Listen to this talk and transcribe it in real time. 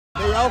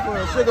offer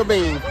a sugar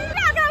bean. Y'all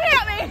come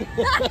help me.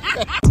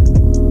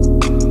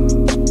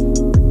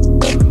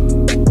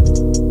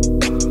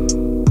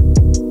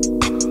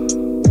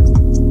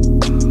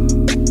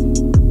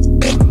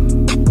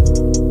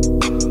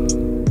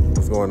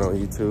 What's going on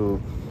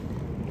YouTube?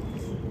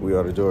 We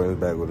are the Jordans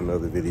back with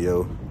another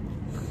video.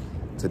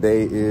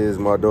 Today is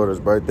my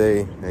daughter's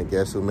birthday, and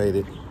guess who made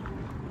it?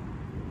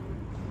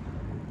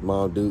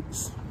 Mom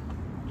Dukes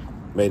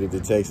made it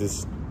to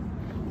Texas.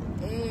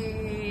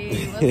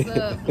 Hey, what's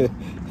up?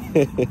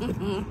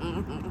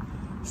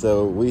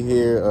 So we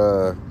here,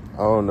 I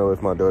don't know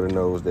if my daughter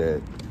knows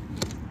that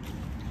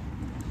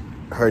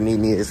her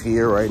Nene is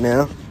here right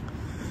now.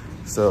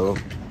 So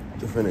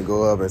we're finna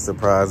go up and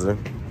surprise her.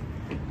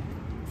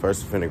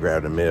 First we're finna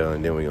grab the mail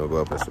and then we're gonna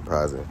go up and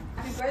surprise her.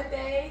 Happy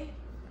birthday.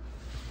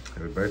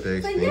 Happy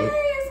birthday, Say Steve. yay,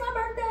 it's my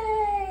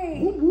birthday.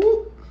 Whoop,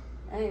 whoop.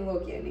 I ain't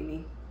woke yet,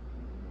 Nene.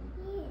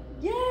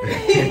 Yay,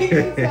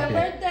 it's my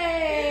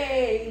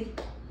birthday.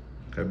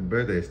 Happy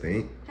birthday,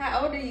 Stink.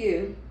 How old are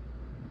you?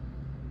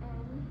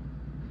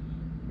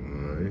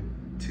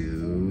 1,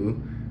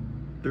 2,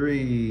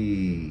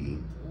 3.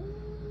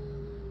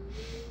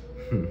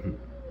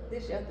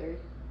 This your 3.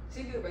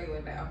 She do bring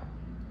one down.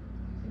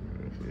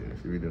 Yeah,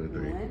 she be doing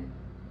 3. 1,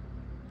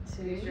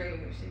 2, 3.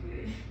 She's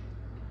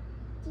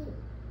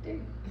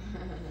 3.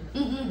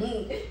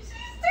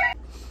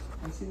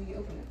 Let's see when you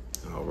open it.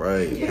 All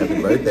right,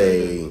 happy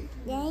birthday.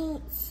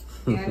 Thanks.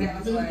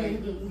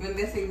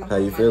 How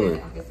you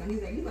feeling? He's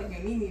like, you like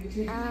your Nene.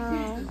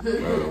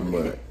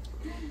 But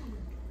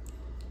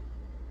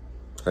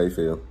how you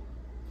feel?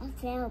 I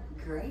feel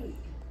Great.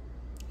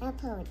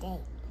 happy day.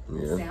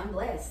 Yeah. Sound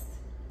blessed.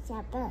 It's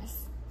a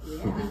bus.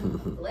 Yeah,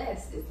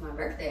 blessed. It's my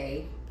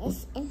birthday.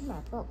 This is my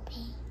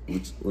birthday.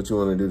 What you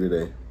want to do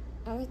today?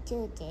 I will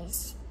do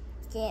this.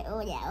 Say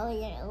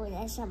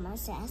oh, someone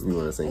says. You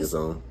want to sing a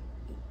song?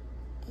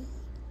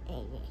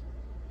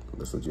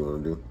 That's what you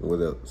want to do.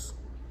 What else?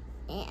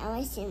 And I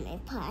want to sing my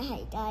part,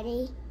 hey,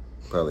 Daddy.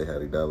 Probably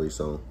Hattie Dolly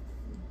song.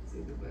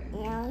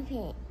 And I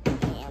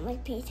will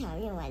play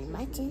Tommy One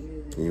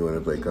Mutton. You want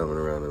to play Coming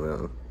Around the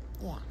Mountain?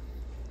 Yeah.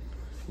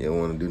 You don't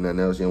want to do nothing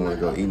else? You don't want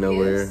to go eat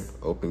nowhere?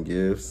 Open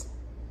gifts?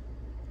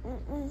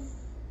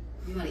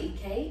 You want to eat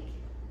cake?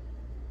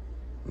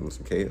 You want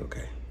some cake?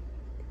 Okay.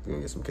 We're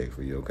going to get some cake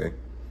for you, okay?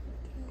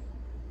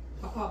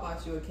 Papa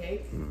bought you a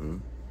cake.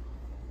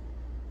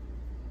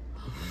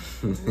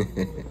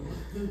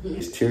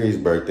 It's Tyrie's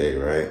birthday,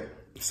 right?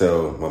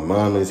 So my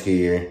mom is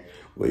here.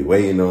 We're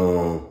waiting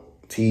on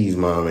T's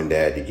mom and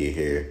dad to get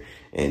here.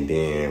 And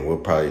then we'll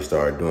probably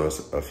start doing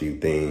a few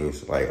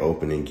things like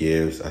opening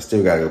gifts. I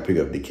still got to go pick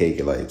up the cake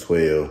at like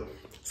 12.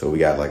 So we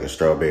got like a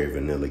strawberry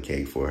vanilla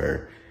cake for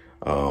her.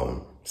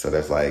 So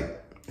that's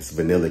like, it's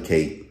vanilla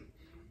cake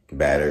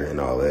batter and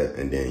all that.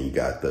 And then you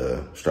got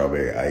the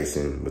strawberry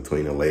icing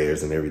between the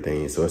layers and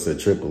everything. So it's a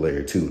triple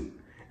layer too.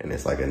 And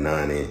it's like a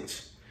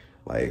 9-inch,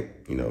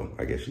 like, you know,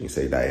 I guess you can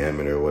say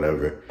diameter or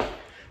whatever.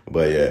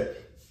 But yeah,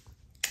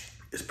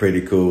 it's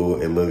pretty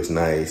cool. It looks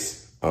nice.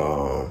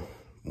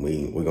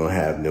 We're gonna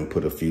have them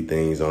put a few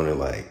things on it,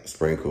 like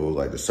sprinkles,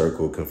 like the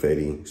circle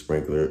confetti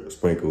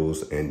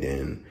sprinkles, and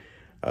then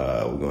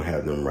we're gonna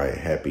have them write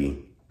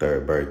happy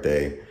 3rd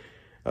birthday.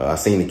 I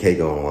seen the cake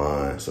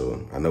online,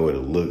 so I know what it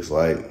looks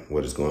like,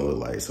 what it's gonna look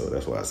like. So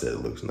that's why I said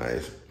it looks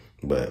nice.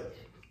 But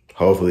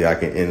hopefully I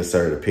can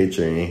insert a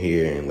picture in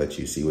here and let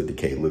you see what the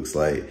cake looks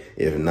like.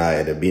 If not,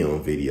 it'll be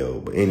on video.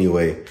 But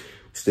anyway,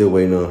 still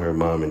waiting on her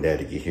mom and dad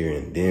to get here.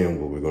 And then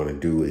what we're gonna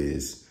do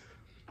is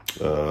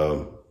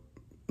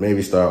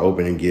maybe start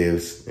opening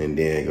gifts and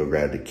then go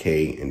grab the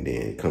cake and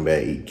then come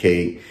back, eat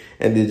cake,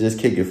 and then just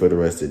kick it for the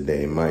rest of the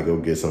day. Might go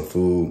get some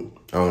food.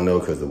 I don't know,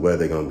 because the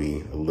weather gonna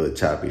be a little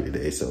choppy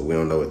today, so we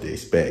don't know what to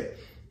expect.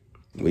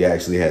 We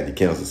actually had to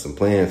cancel some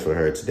plans for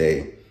her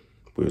today.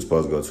 We were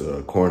supposed to go to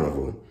a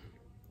carnival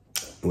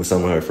with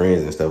some of her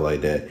friends and stuff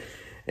like that,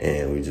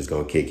 and we just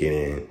gonna kick it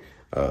in,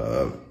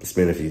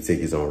 spend a few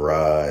tickets on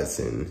rides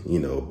and, you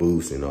know,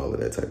 booths and all of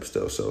that type of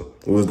stuff. So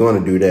we was going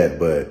to do that,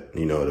 but,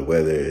 you know, the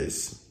weather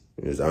is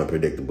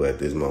unpredictable at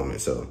this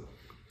moment. So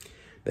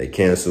they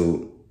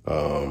canceled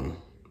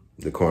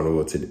the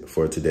carnival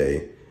for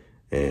today.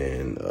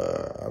 And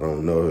I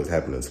don't know if it's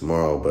happening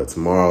tomorrow, but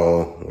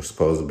tomorrow we're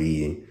supposed to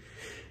be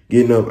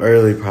getting up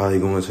early, probably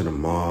going to the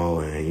mall,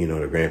 and, you know,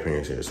 the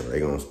grandparents here, so they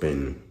gonna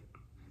spend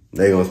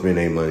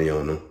their money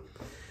on them,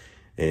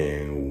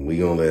 and we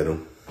gonna let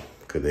them,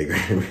 cause they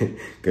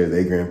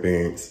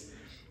grandparents,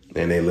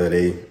 and they love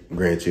their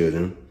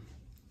grandchildren.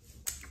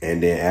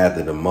 And then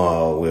after the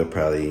mall, we'll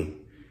probably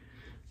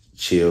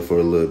chill for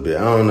a little bit.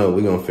 I don't know.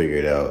 We're gonna figure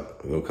it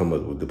out. We're gonna come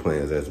up with the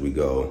plans as we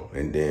go.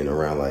 And then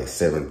around like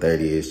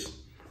 7:30ish,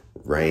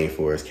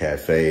 Rainforest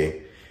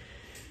Cafe.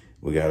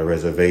 We got a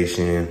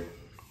reservation.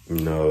 You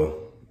know,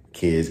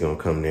 kids gonna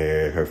come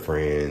there, her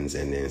friends,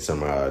 and then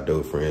some of our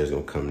adult friends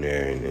gonna come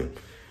there, and then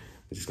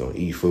we're just gonna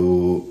eat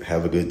food,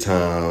 have a good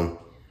time,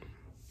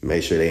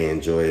 make sure they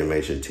enjoy it,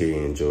 make sure Tia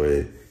enjoy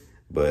it.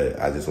 But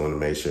I just want to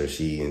make sure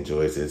she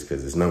enjoys this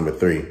because it's number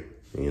 3.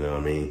 You know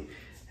what I mean?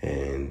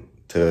 And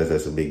To us,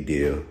 that's a big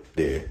deal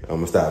there. I'm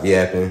gonna stop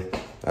yapping.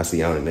 I'll see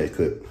y'all in the next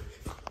clip.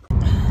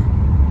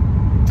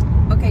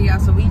 Okay, y'all,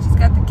 so we just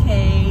got the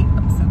cake.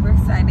 I'm super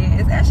excited.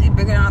 It's actually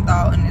bigger than I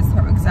thought, and it's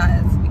perfect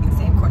size. We can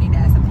save Courtney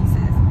Dad some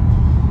pieces.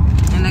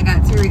 And I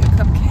got Terry a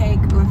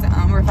cupcake. We went to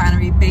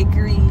Refinery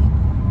Bakery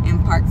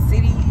in Park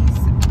Cities.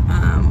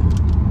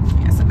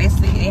 Yeah, so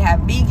basically they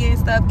have vegan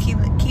stuff,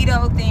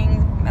 keto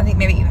things, I think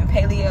maybe even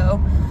paleo.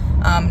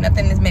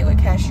 Nothing is made with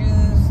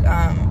cashews.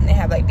 They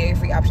have like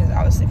dairy-free options,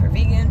 obviously, for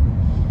vegan.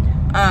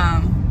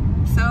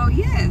 So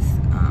yes,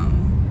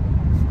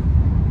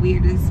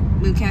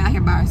 we came out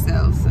here by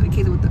ourselves. So the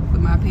kids are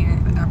with our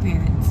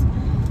parents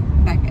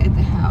back at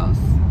the house.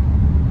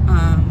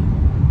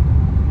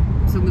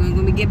 So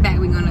when we get back,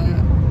 we're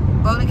gonna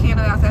blow the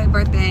candle outside her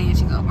birthday, and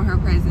she gonna open her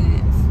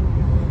presents.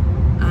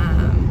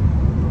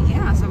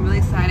 Yeah, so I'm really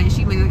excited.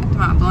 She been talking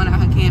about blowing out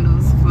her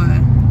candles for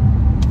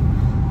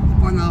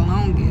the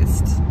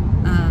longest.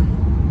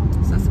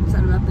 So I'm super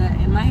excited about that.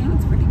 And my hair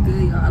looks pretty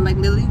good, y'all. I like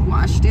literally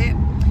washed it,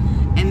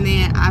 and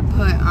then I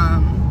put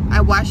I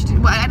washed it.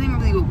 Well, I didn't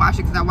really wash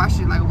it because I washed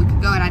it like a week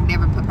ago, and I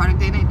never put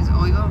product in it, just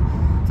oil.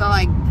 So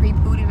I like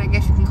pre-pooed it, I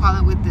guess you can call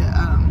it, with the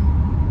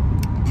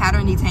powder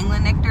and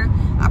detangling nectar.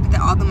 I put that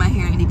all through my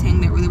hair and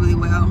detangled it really, really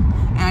well.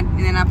 And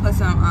then I put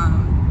some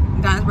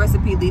Don's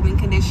Recipe leave-in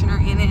conditioner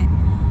in it.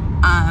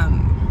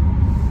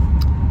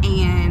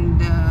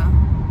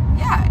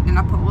 Yeah, then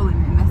I put oil in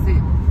it, and that's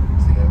it.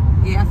 See that?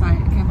 Yeah, sorry,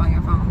 I can't find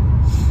your phone.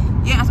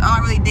 Yeah, that's all I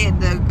really did.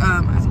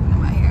 I see in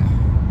my hair.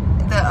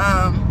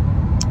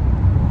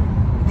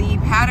 The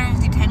powder and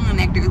detangling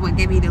nectar is what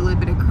gave me the little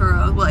bit of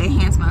curls. Well, it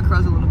enhanced my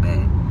curls a little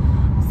bit.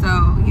 So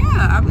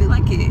yeah, I really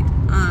like it.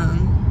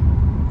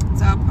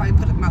 So I'll probably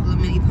put up my little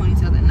mini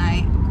ponytail at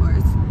night, of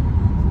course.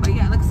 But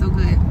yeah, it looks so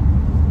good.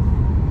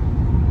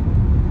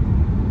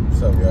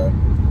 What's up, y'all?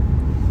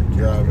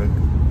 Driving.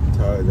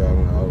 Tired of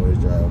driving. I always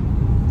drive.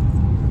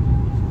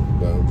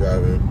 But I'm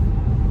driving.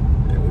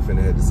 And we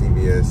finna head to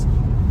CVS,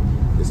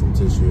 get some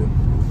tissue,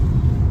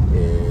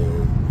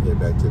 and head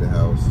back to the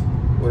house.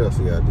 What else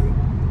we gotta do?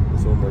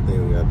 There's one more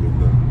thing we gotta do.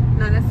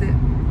 No, that's it.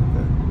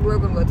 Okay. We're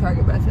gonna go to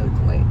Target, but I said we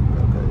can wait.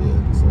 Okay, yeah.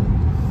 So,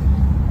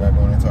 not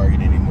going to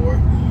Target anymore.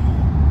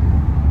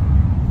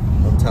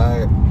 I'm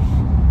tired.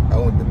 I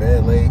went to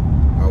bed late.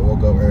 I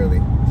woke up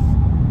early.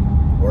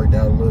 Worked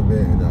out a little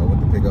bit, and I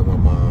went to pick up my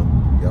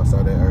mom. Y'all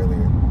saw that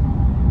earlier.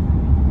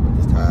 I'm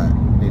just tired.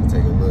 Need to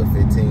take a little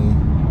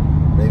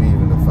 15, maybe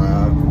even a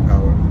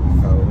 5-hour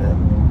power nap.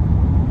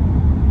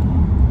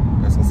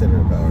 That's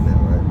considered a power nap,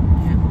 right?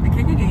 Yeah, the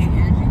cake could give you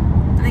energy.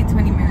 I think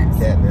 20 minutes.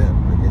 Cat nap,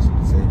 I guess you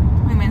could say.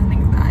 20 minutes, I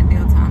think, is the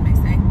ideal time, they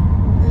say.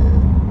 Yeah.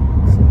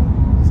 So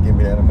just give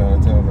me that amount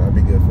of time, and I'll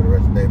be good for the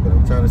rest of the day. But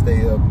I'm trying to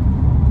stay up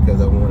because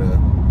I want to,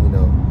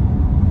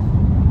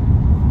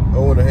 I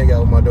want to hang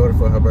out with my daughter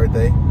for her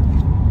birthday.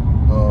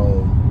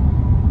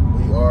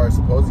 We are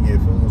supposed to get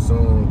food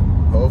soon,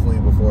 hopefully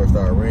before it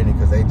starts raining,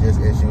 because they just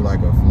issued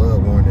like a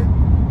flood warning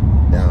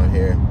down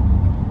here.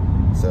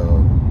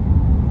 So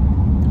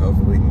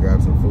hopefully we can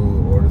grab some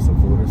food, order some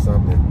food or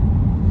something.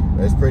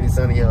 But it's pretty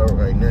sunny out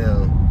right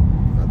now.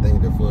 I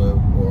think the flood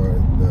or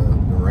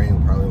the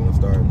rain probably won't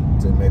start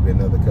until maybe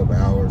another couple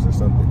hours or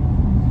something.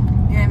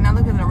 Yeah, and I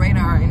look at the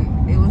radar,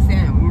 and it was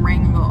saying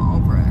rain will go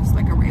over us.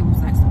 Like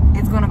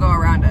it's gonna go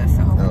around us.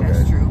 So hopefully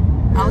that's true.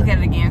 Yeah. I'll look at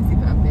it again, see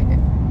if I update it.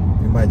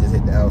 We might just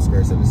hit the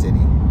outskirts of the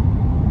city.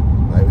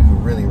 Like we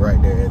were really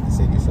right there at the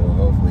city, so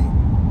hopefully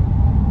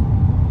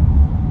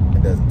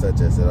it doesn't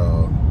touch us at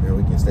all, and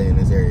we can stay in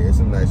this area. There's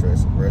some nice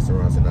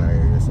restaurants in our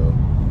area, so.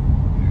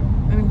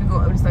 Maybe we can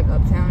go just like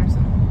uptown or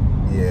something.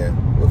 Yeah,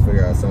 we'll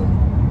figure out something.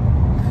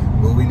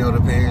 But we know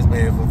the parents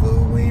paying for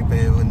food. We ain't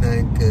paying for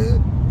nothing, cuz.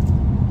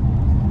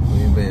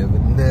 We ain't paying for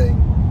nothing.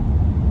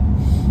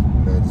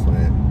 No, just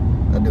playing.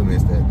 I do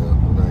miss that though.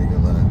 I'm not even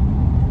gonna lie.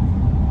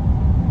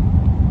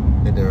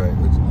 Ain't that right?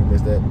 You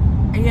miss that?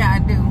 Yeah, I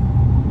do.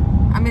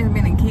 I miss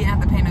being a kid, I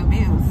have to pay no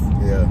bills.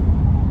 Yeah.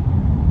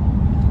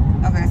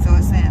 Okay, so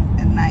it's saying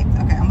at night.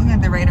 Okay, I'm looking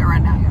at the radar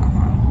right now, y'all.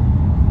 Hold on.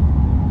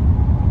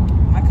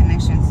 My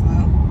connection's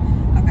slow.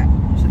 Okay,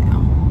 I'll show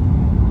y'all.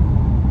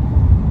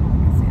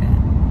 See that?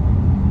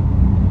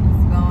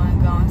 It's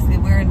going. See,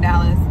 we're in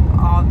Dallas.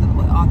 All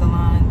the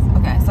lines.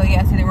 Okay, so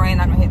yeah, see the rain.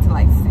 I'm gonna hit to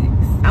like 6.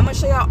 I'm gonna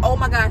show y'all. Oh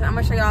my gosh, I'm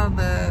gonna show y'all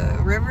the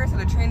river. So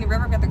the Trinity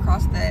River, got to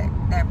cross that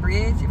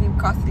bridge. If you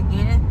cross it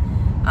again,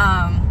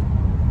 I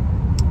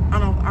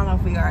don't know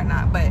if we are or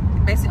not, but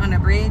basically on the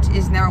bridge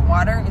is never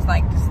water. It's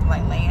like just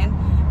like land,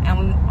 and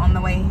we on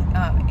the way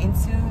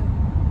into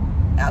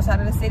outside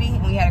of the city,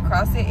 and we had to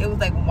cross it. It was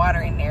like water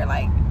in there,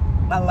 like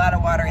a lot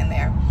of water in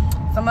there.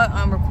 So I'm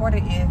gonna record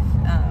it if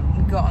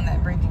we go on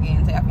that bridge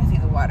again, so y'all can see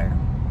the water.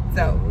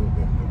 So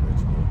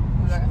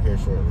here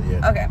shortly,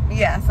 yeah. Okay,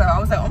 yeah. So I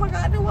was like, oh my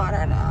God, the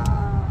water, no.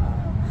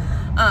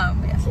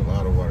 Yeah. It's a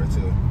lot of water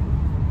too.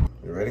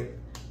 You ready?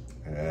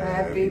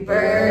 Happy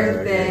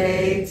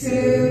birthday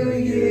to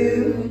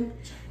you.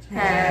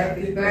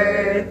 Happy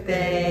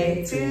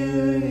birthday to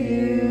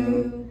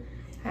you.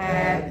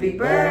 Happy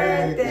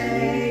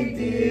birthday,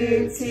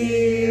 dear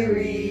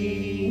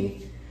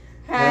Terry.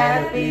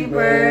 Happy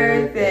birthday.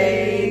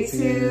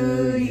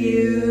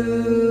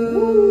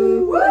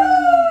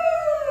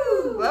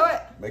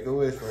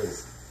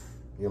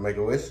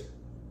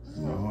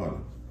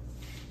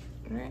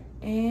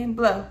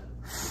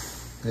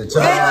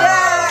 job.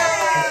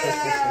 Good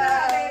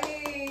job.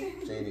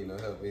 She ain't need no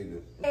help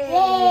either. Yay,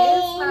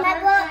 my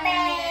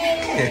birthday.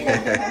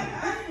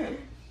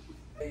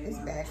 It's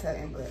bad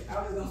cutting, but I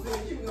was gonna say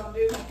what you were gonna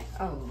do.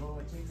 oh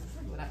Lord Jesus.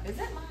 Is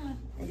that mine?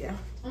 Yeah.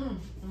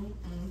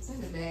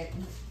 Send it back.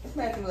 It's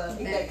back to love.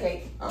 Eat that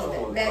cake.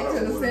 Back to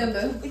the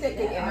sender. Eat that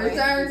cake.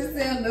 Return to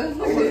sender.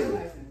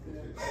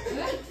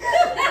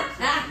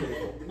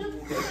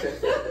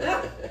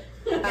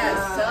 Got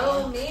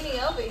so many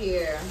over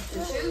here to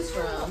choose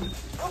from.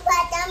 What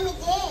got me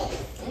there?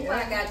 What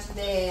I got you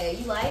there?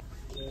 You like?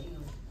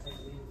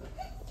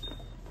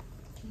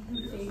 Can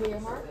you hear your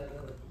heart?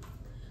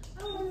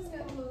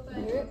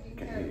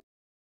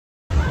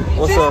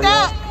 What's up,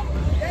 y'all?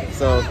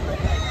 So,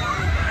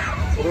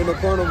 we're in the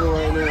carnival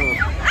right now.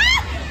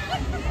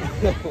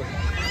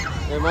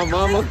 And my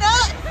mama.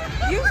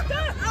 You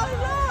stuck? Oh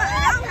Lord, I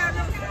don't have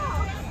no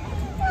song.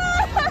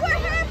 What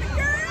happened,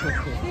 girl?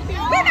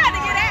 We got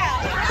to get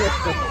out.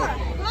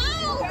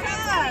 Oh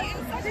God,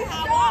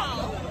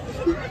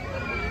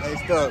 They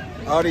stuck.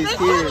 All these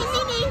kids.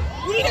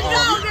 we the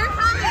dog, they're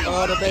coming.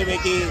 All the baby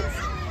kids.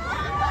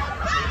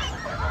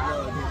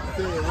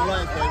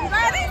 Relax, baby.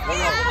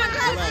 Relax.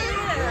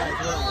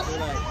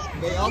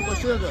 They offer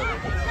sugar.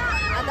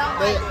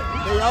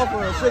 They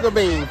offer a sugar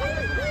bean. Look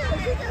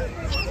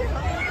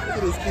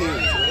at these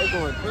kids. They're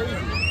going crazy.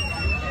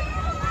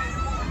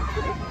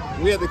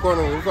 We at the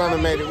corner. We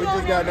finally made it. We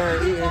just got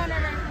done eating.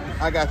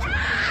 I got you.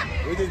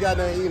 We just got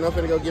done eating. I'm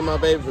finna go get my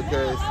baby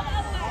because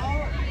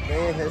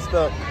man has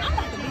stuck.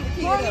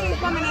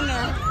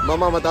 My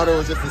mama thought it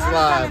was just a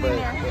slide, but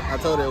I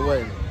told her it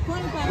wasn't.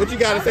 What you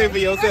gotta say for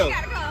yourself?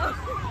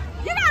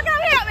 You're not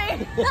gonna help me.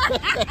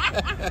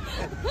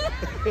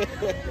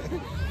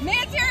 Me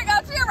and Terry go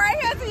chill right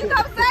here so you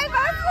come save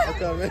us. I'm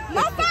coming.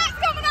 No side's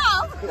coming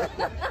off.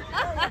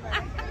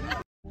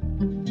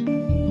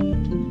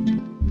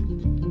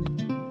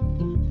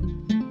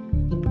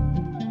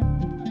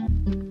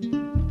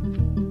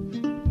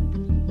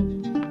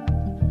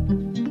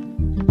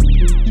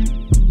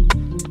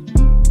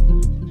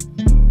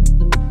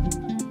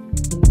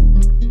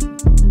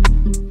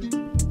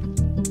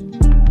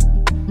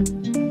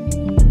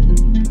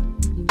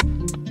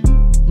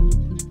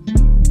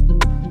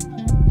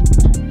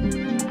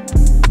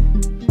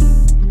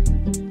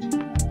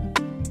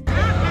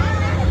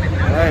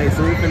 Alright, so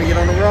we finna get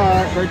on the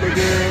ride. Birthday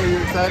girl, you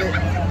excited? Yeah,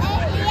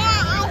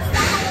 I'm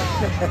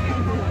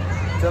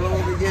excited. Tell them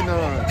what we getting on.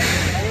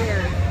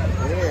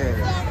 Yeah.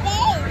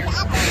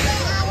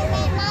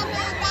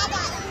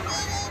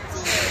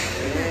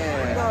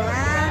 Go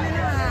round and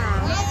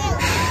around.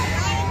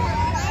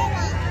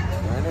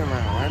 Run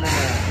around.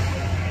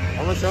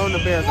 I'm gonna show them the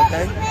bears,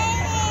 okay?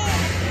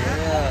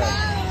 Yeah.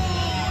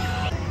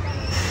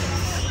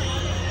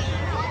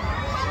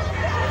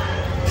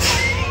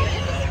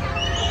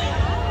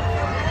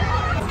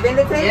 Spin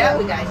the table. Yeah,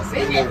 we got to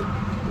spin it.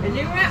 And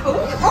you ran. Oh,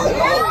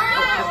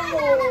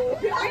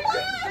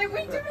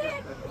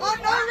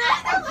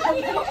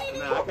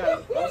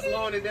 I'm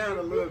slowing it down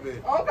a little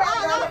bit. okay.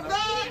 I'm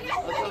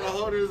trying to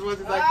hold it as much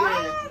as I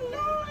can.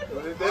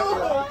 But it's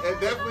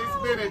definitely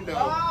spinning though.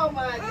 Oh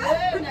my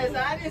goodness,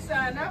 I didn't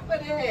sign up for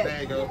that.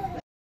 There you go.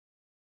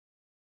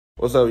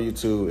 What's up,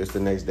 YouTube? It's the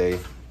next day.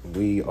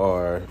 We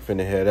are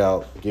finna head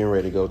out, getting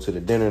ready to go to the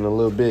dinner in a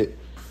little bit.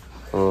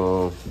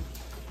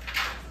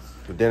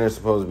 The dinner's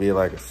supposed to be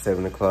like at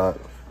 7 o'clock,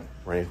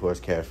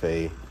 Rainforest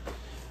Cafe.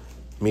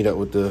 Meet up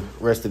with the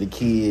rest of the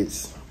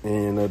kids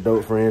and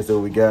adult friends that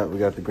we got. We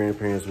got the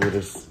grandparents with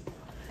us.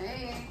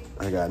 Hey.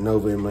 I got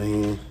Nova in my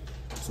hand.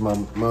 It's my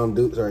mom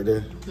Dukes right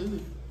there.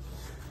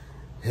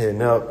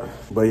 Heading up.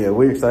 But yeah,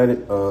 we're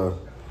excited.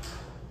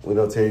 We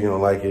know Terry gonna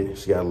like it.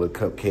 She got a little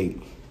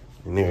cupcake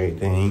and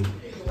everything.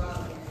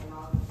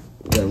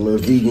 We got a little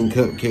vegan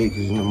cupcake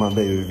because you know my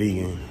baby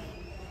vegan.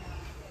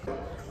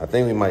 I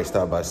think we might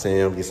stop by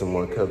Sam, get some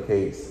more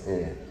cupcakes,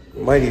 and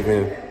we might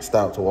even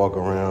stop to walk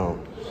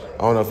around. I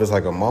don't know if it's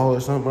like a mall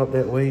or something up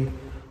that way,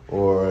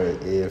 or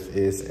if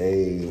it's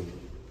a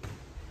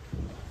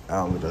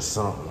outlet or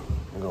something.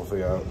 We're gonna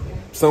figure out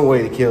some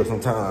way to kill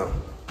some time.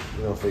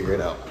 We're gonna figure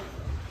it out.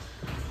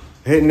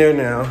 Heading there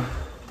now.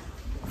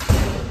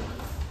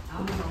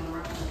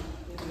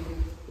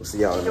 We'll see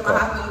y'all in the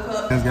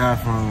car. This guy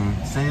from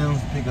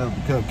Sam's pick up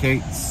the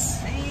cupcakes.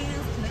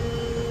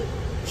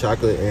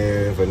 Chocolate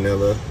and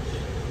vanilla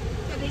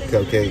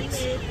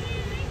cupcakes.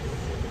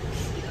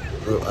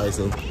 Real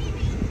icing.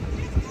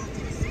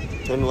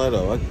 Turn the light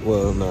off.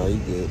 Well, nah, you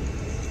good.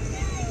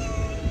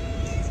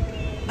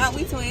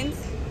 We twins.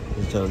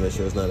 Just trying to make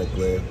sure it's not a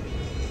glare.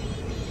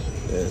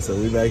 Yeah, so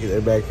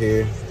they're back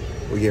here.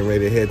 We're getting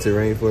ready to head to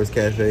Rainforest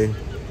Cafe.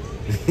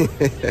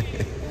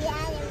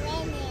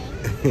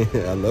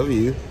 I love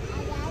you.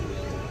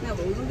 No,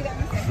 but we're gonna get out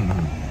in a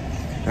second.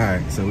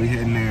 Alright, so we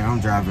heading there. I'm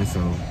driving, so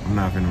I'm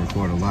not gonna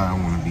record a lot. I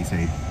want to be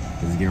safe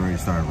because it's getting ready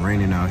to start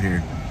raining out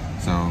here.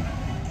 So I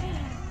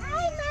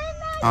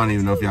don't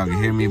even know if y'all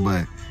can hear me,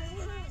 but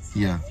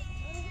yeah,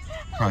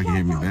 probably can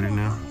hear me better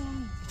now.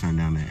 Turn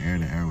down the air.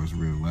 The air was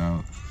real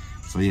loud.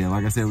 So yeah,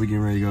 like I said, we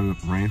getting ready to go to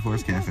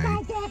Rainforest Cafe.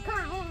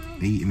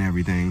 eat and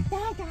everything.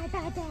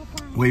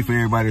 Wait for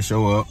everybody to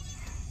show up.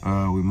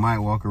 We might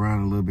walk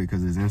around a little bit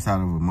because it's inside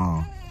of a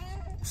mall.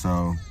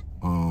 So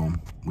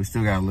we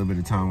still got a little bit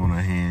of time on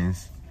our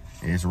hands.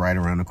 It's right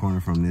around the corner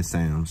from this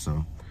Sam's,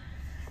 so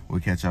we'll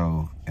catch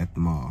y'all at the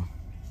mall.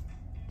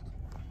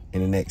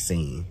 In the next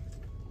scene.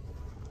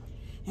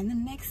 And the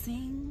next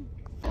scene.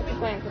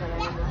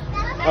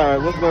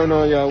 Alright, what's going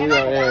on, y'all? We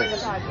are at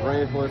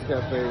Rainforest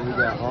Cafe. We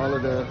got all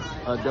of the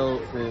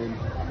adults and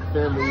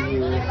family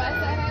here.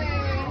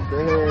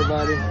 Say hey,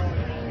 everybody.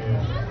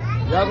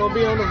 Y'all gonna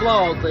be on the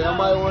vlog, so y'all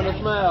might want to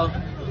smile.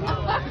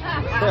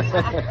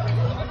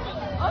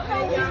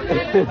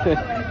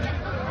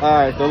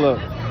 Alright, so look.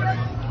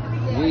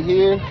 We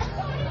here,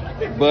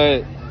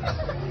 but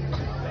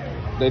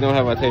they don't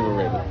have our table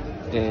ready.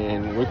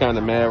 And we're kind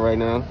of mad right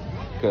now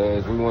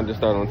because we wanted to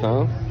start on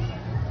time.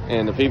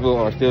 And the people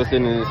are still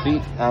sitting in the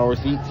seats, our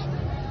seats.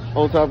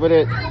 On top of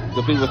that,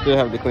 the people still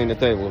have to clean the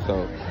table.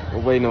 So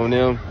we're waiting on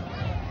them.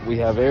 We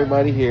have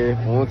everybody here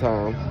on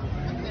time.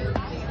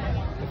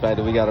 The fact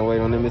that we gotta wait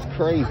on them is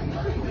crazy.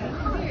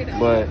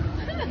 But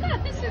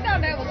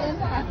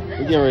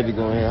we're getting ready to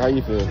go in here. How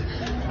you feel?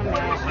 I'm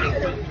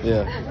mad.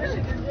 Yeah.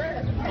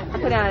 I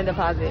put down a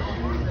deposit.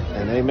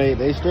 And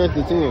they stressed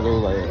it too. It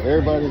was like,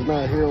 everybody's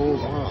not here on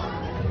time.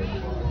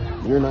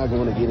 You're not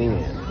going to get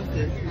in.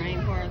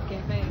 Rainforest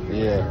Cafe.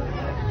 Yeah.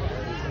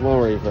 Come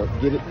on, Ray,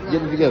 get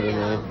it together,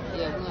 man.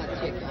 Yeah, we're gonna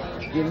check out.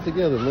 Get it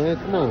together, man.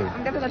 Come on.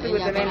 I'm definitely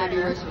with the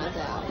manager.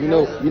 You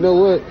know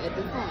what?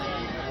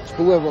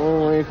 Whoever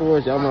owns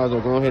Rainforest, y'all might as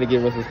well go ahead and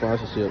give us a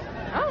sponsorship.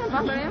 I don't know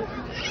about them.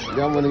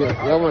 Y'all wanna go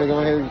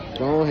ahead.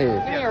 Go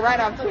ahead. Give me a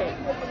write-off check.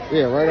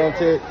 Yeah, write-off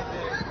check.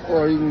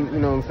 Or you can, you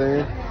know what I'm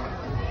saying?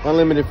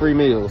 Unlimited free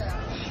meals.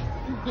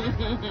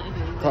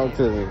 Talk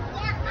to me.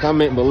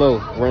 Comment below,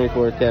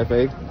 Rainforest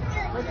Cafe.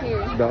 Look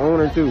here. The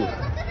owner too.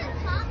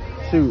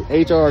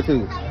 HR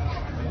too.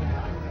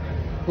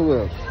 Who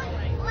else?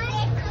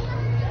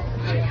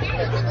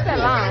 What's that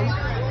line?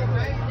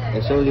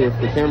 It shows you if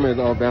the camera is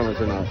off balance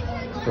or not.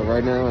 So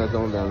right now it's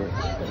on balance.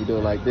 If you do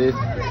it like this,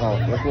 oh,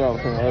 that's what I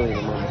was saying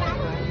earlier,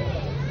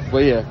 Mama.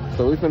 But yeah,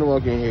 so we finna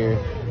walk in here.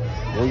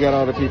 We got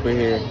all the people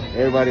here.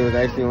 Everybody was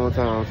actually on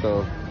time,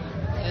 so.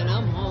 And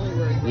I'm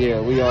hungry.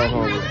 Yeah, we all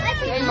hungry.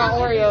 Ate my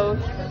Oreos.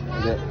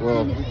 Yeah,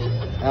 well,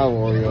 our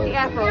Oreos. She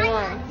asked for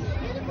one.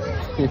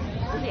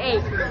 She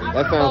ate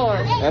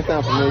That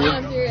sounds familiar.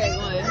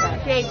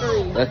 She ate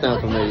 3. That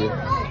sounds familiar. I'm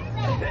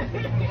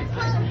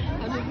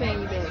just paying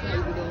you back. How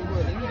you doing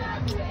for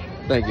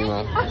me? Thank you,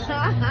 Mom.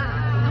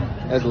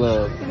 That's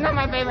love. She's not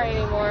my favorite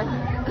anymore.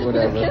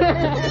 Whatever.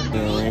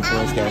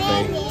 Rainforest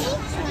Cafe.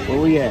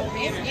 Where we at?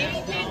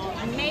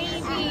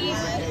 Maybe.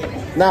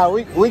 Nah,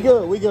 we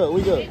good. We good.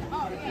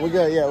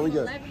 Yeah, we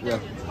good. Yeah.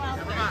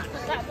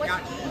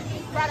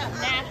 Brought up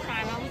nap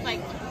time. I was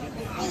like,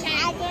 okay.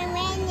 I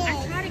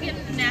tried to get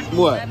to the nap from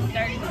What?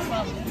 11:30 to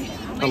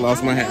 12. I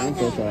lost my hat. I'm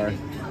so sorry.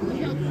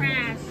 He'll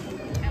crash.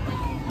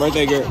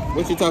 Birthday girl.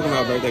 What you talking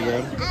about, birthday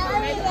girl?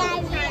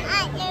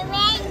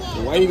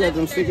 Why you got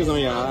them stickers on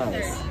your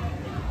eyes?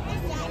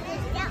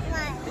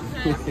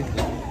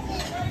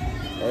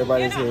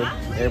 Everybody's here.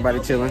 Everybody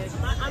chilling.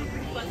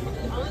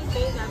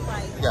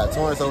 Got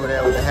Torrance over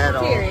there with the hat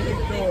on.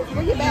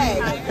 Where your bag?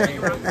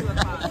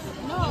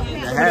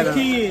 The hat on.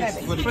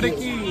 For the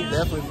kids.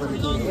 Definitely for the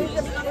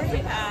kids.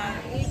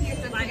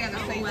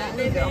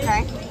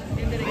 Okay.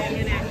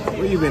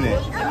 Where you been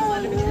at?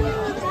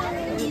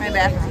 My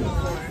bathroom.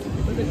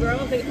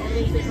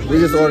 We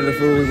just ordered the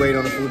food. We wait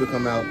on the food to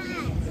come out.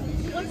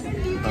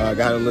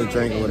 Got a little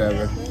drink or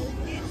whatever.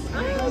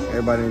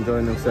 Everybody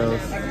enjoying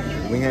themselves.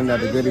 We handed out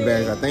the goodie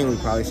bags. I think we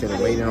probably should have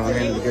waited on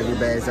handing the goodie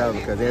bags out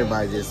because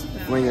everybody just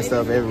flinging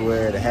stuff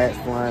everywhere. The hats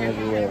flying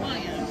everywhere.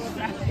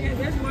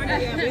 This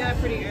morning, yeah, we got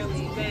pretty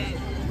early,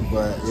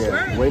 But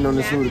yeah, waiting on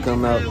this food to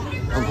come out.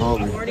 I'm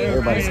hungry.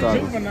 Everybody's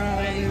starving.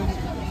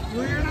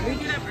 we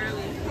get up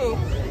early. Cool.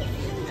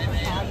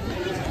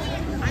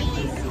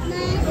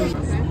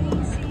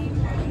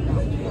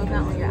 Close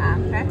that on your eye,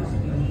 okay?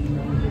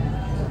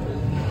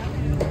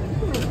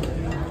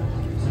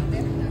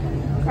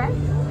 Okay.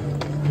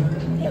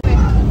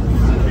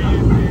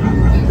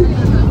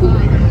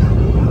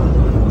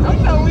 I'm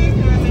so weak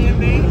doing that,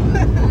 babe.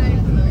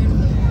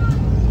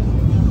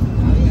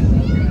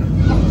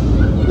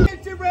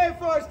 It's your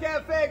Rainforest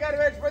Cafe. Got a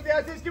ready for the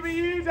artist. Give me a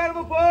huge round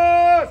of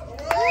applause.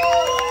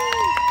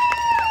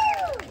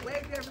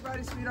 Wave to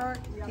everybody, sweetheart.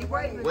 Keep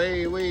waving.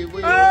 Wait.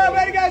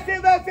 Ready, guys?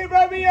 Team left, team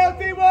right, me out.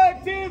 Team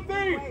 1, team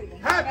 3.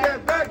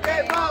 Happy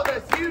birthday,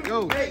 Wallace. You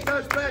Go. make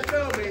so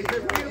special. Make the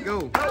view. Go.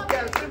 Hope you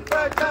have a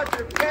super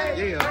toucher,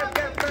 okay? Yeah.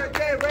 Happy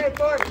birthday,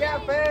 Rainforest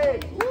Cafe.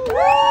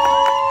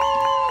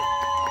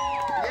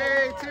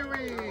 Yay,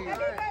 Tiri.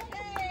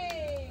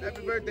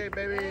 Happy birthday,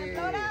 baby.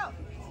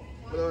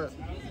 Blow it.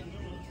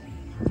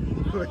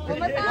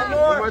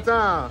 One more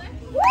time.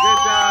 Good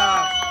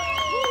job.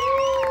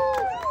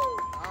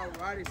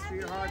 Alrighty,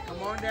 sweetheart.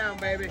 Come on down,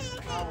 baby.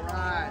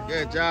 Alright.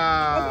 Good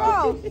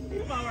job.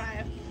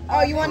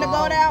 Oh, you want to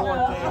go down?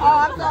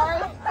 Oh, I'm sorry.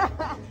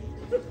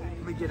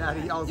 Let me Get out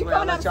of here. I was You waiting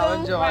coming let up y'all soon?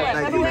 enjoy. Right,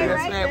 Thank right you. away, Yes,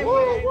 right? ma'am. Woo,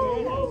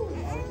 woo,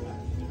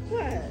 woo.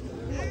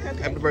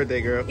 Happy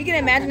birthday, girl. You get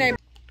an imaginary.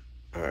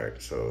 All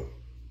right, so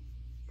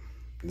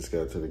just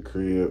got to the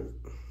crib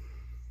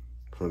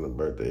from the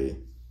birthday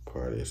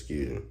party.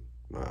 Excuse me,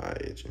 my eye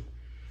itching.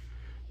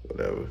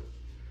 Whatever.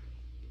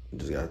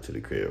 Just got to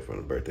the crib from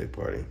the birthday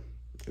party.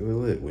 It was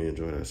lit. We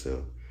enjoyed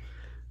ourselves.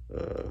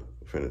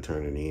 Finna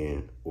turn it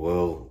in.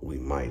 Well, we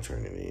might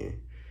turn it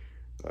in.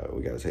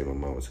 We gotta take my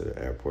mama to the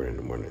airport in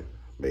the morning.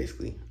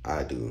 Basically,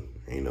 I do.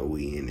 Ain't no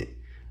we in it.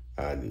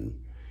 I do.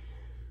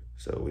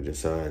 So we're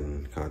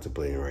deciding,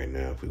 contemplating right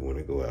now if we want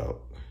to go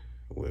out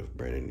with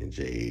Brandon and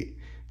Jade.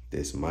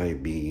 This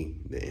might be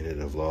the end of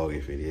the vlog.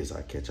 If it is,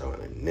 I'll catch y'all in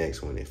the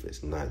next one. If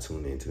it's not,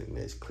 tune into the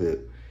next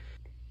clip.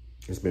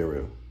 It's been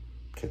real.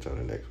 Catch y'all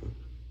in the next one.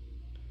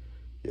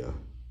 Yeah.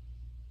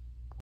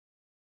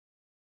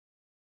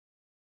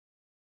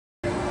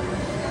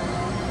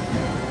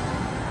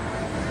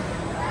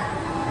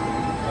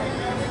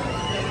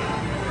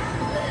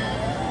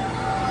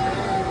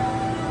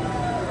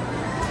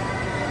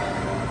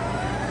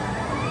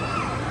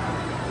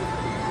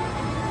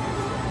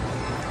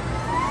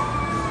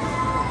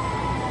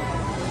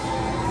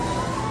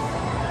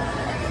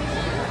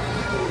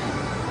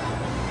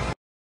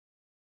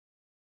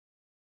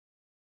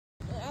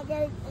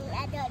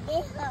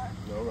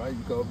 All right,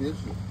 you call bitch.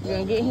 You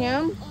gonna get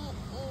him? That's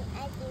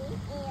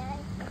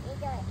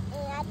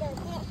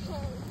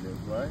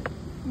right.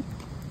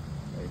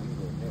 Hey, you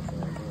go next on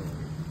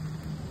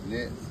there.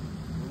 Next.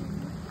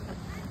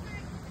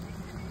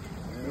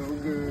 Oh,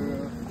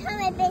 girl. Come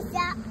here,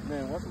 Bishop.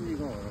 Man, watch where you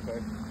going, okay?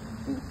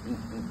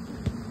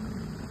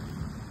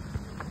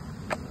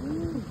 There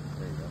you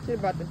go. Shit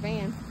about the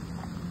fan.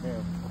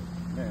 Ma'am.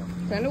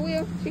 Turn the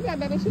wheel. She got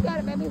it, baby. She got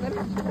it, baby. Let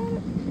her. She got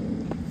it.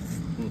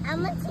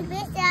 I'm gonna see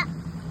Bishop.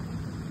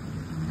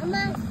 I'm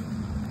gonna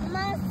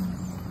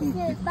see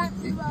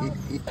basketball.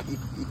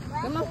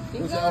 Come on.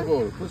 Keep Push going. out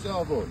for it. Push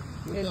out for it.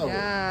 Good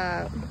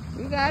job.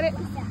 You got it.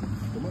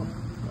 Come on.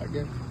 I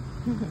guess.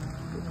 Come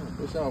on.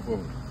 Push out for it.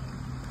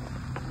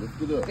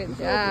 Lift it up. Good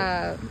Push out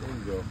job. for it.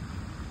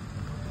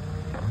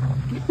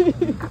 There you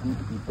go.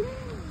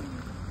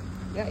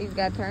 Yeah, you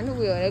gotta turn the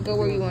wheel. They go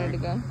where you wanted to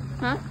go.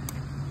 Huh?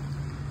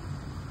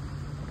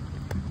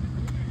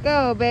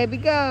 Go, baby,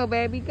 go,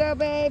 baby, go,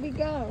 baby,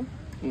 go.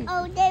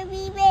 Oh, there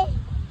we be.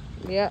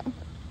 Yeah.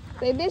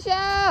 Say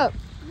Bishop.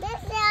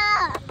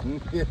 Bishop.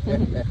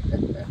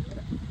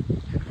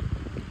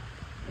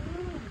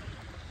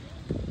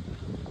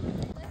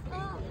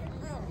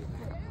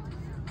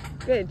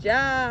 Good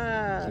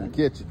job.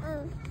 Kitchen.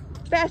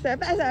 Faster,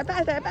 faster,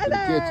 faster,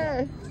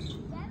 faster.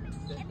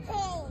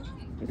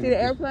 You see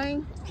the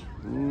airplane?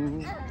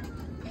 Mm-hmm.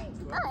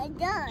 Oh,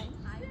 done.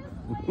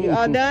 You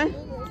all done?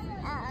 Done.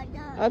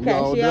 Okay,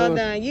 all she all done?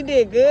 done. You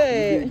did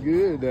good.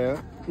 You did good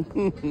now.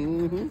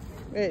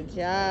 Good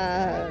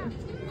job.